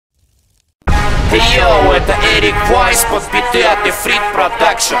Йоу, это Эрик Вайс под биты от Эфрит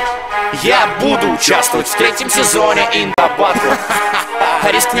Продакшн. Я буду участвовать в 3-м сезоне In The Battle.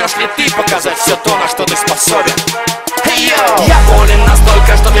 А рискнешь ли ты показать все то, на что ты способен? Йоу! Я болен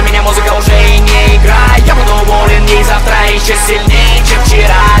настолько, что для меня музыка уже и не игра. Я буду болен ей завтра еще сильнее, чем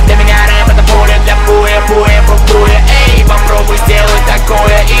вчера. Для меня рэп это поле для буя, буя, буя. Эй, попробуй сделать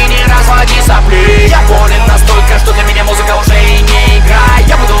такое и не разводи сопли. Я болен настолько, что для меня музыка уже и не игра.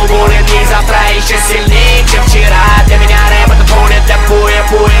 Я буду болен ей завтра еще сильнее, чем вчера. Для меня рэп это поле для буя,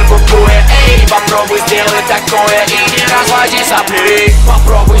 буя, буя. Эй, попробуй сделать такое и не разводи сопли.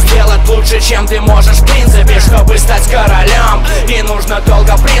 Попробуй сделать лучше, чем ты можешь в принципе, чтобы стать королем. Не нужно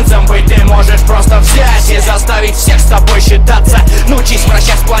долго принцем быть, ты можешь просто взять и заставить всех с тобой считаться. Научись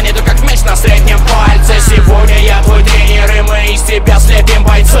вращать планету как мяч на среднем пальце. Сегодня я твой тренер, и мы из тебя слепим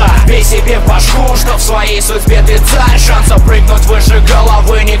бойца. Бей себе в башку, что в своей судьбе ты царь. Шансов прыгнуть выше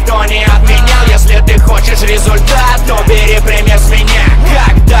головы никто не отменял. Если ты хочешь результат, то бери пример с меня.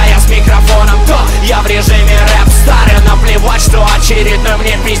 Когда я с микрофоном, то я в режиме рэп-стар. И наплевать, что очередной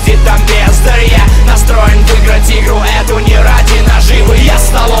мне пиздит там бездарь. Я настроен выиграть игру эту не ради наживы. Я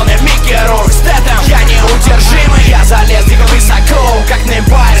Сталлоне, Микки Рурк, Стэтхэм, я неудержимый. Я залез дико высоко, как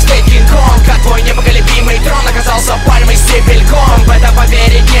Немпайр Стейт Кинг-Конг. А твой непоколебимый трон оказался пальмой с стебельком. В это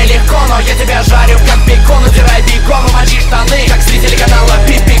поверить нелегко, но я тебя жарю как бекон. Удирай бегом и мочи штаны, как зрители канала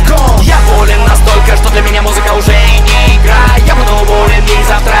Пипикон. Я болен настолько, что для меня музыка уже и не игра. Я буду болен ей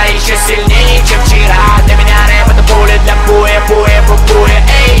завтра еще сильнее, чем вчера. Для меня рэп это поле для буя, буя, буя.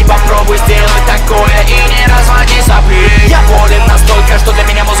 Эй, попробуй сделать такое и не разводи сопли. Я болен настолько, что для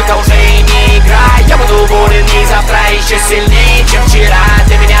меня музыка уже и не игра. Я буду болен ей завтра еще сильнее, чем вчера.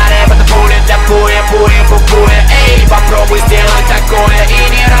 Для меня рэп это поле для буя, буя, буя. Эй, попробуй сделать такое и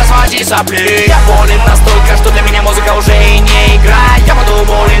не разводи сопли. Я болен настолько, что для меня музыка уже и не игра. Я буду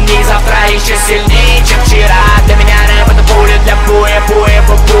болен ей завтра еще сильнее, чем вчера. Для меня рэп это поле для буя, буя,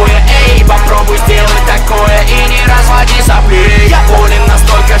 буя. Эй, попробуй сделать такое и не разводи сопли. Я болен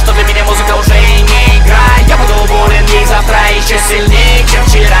настолько, что для меня музыка уже и не игра. Я буду болен ей завтра еще сильнее, чем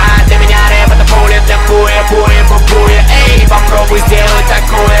вчера. Для меня рэп это поле для буя, буя, буя. Эй, попробуй сделать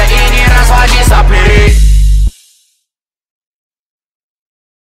такое и не разводи сопли.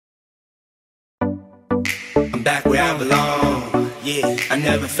 I'm back where I belong. Yeah, I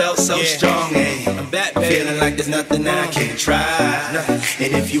never felt so strong. And I'm back, baby. Feeling like there's nothing I can't try.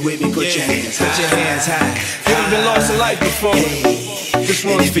 And if you with me, put your hands high. Put your hands high. Ever been lost in life before? This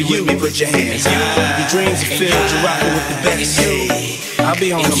one's for you. Put your hands high. Your dreams are filled. You're rocking with the best. I'll be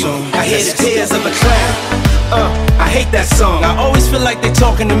home soon. I hear the tears of a clown. I hate that song. I always feel like they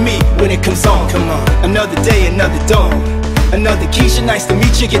talking to me when it comes on. Come on, another day, another dawn. Another Keisha, nice to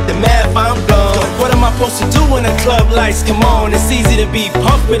meet you, get the math, I'm gone. What am I supposed to do when the club lights come on? It's easy to be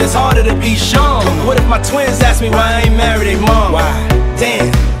Puff, but it's harder to be Sean. What if my twins ask me why I ain't married their mom? Why?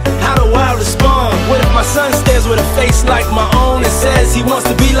 Damn, how do I respond? What if my son stares with a face like my own and says he wants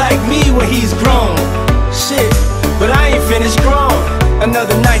to be like me when he's grown? Shit, but I ain't finished grown.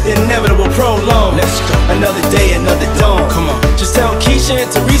 Another night, the inevitable prolong. Let's go. Another day, another dawn. Come on. Just tell Keisha and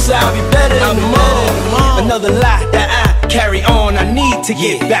Teresa I'll be better in the morning. Another lie that I carry on. I need to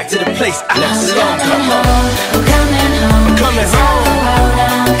get back to the place I belong. Come on. I'm coming home. I'm coming Tell home. the world that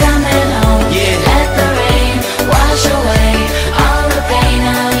I'm coming home. Yeah. Let the rain wash away all the pain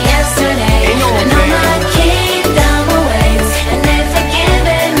of yesterday. Ain't no and all my kingdom awaits, and they've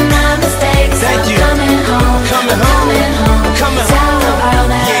forgiven my mistakes. Thank you. I'm coming home. Coming I'm home. coming home. Coming Tell the world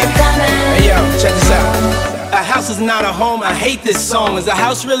that I'm coming. Hey yo, check this out. A house is not a home, I hate this song. Is a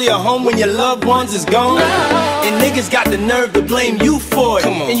house really a home when your loved ones is gone? And niggas got the nerve to blame you for it.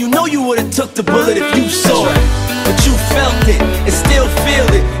 And you know you would've took the bullet if you saw it. But you felt it, and still feel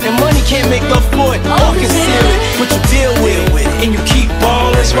it. And money can't make up for it, or conceal it. But you deal with it, and you keep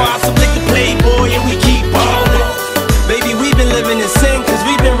ballin'. Ross some liquor playboy, and we keep ballin'. Baby, we've been living in sin, cause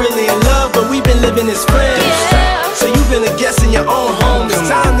we've been really in love, but we've been living as friends. So you've been a guest in your own home. It's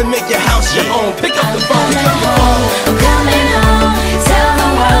time to make your house your own. Pick up the phone, pick up the phone. I'm coming home. Tell the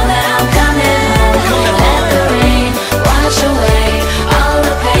world that I'm coming home. Let the rain wash away all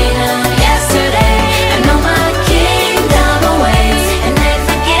the pain of yesterday. And all my kingdom awaits, and they've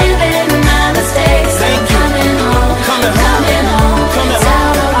forgiven my mistakes. Thank you. Coming home. Coming home. Coming home. Coming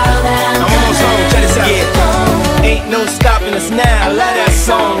Tell the world that I'm almost home. Check this out. home. Ain't no stopping us now. I love that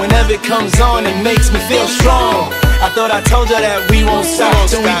song. Whenever it comes on, it makes me feel strong. I thought I told you that we won't stop.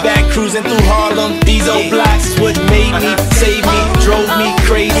 Till we back cruising through Harlem. These old blocks is what made me, saved me, drove me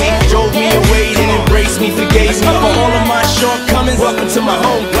crazy, drove me away, then embraced me, forgave me for all of my shortcomings. Welcome to my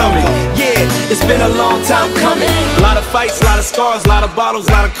homecoming. Yeah, It's been a long time coming. A lot of fights, a lot of scars, a lot of bottles,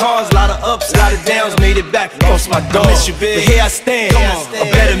 a lot of cars, a lot of ups, a lot of downs. Made it back, lost my dog. Miss you, big. But here I stand, a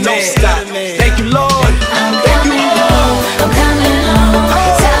better man. Thank you, Lord. Thank you, Lord. I'm coming home.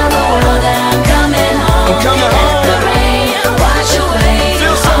 Tell the world that I'm coming home. I'm coming home. Let the rain wash away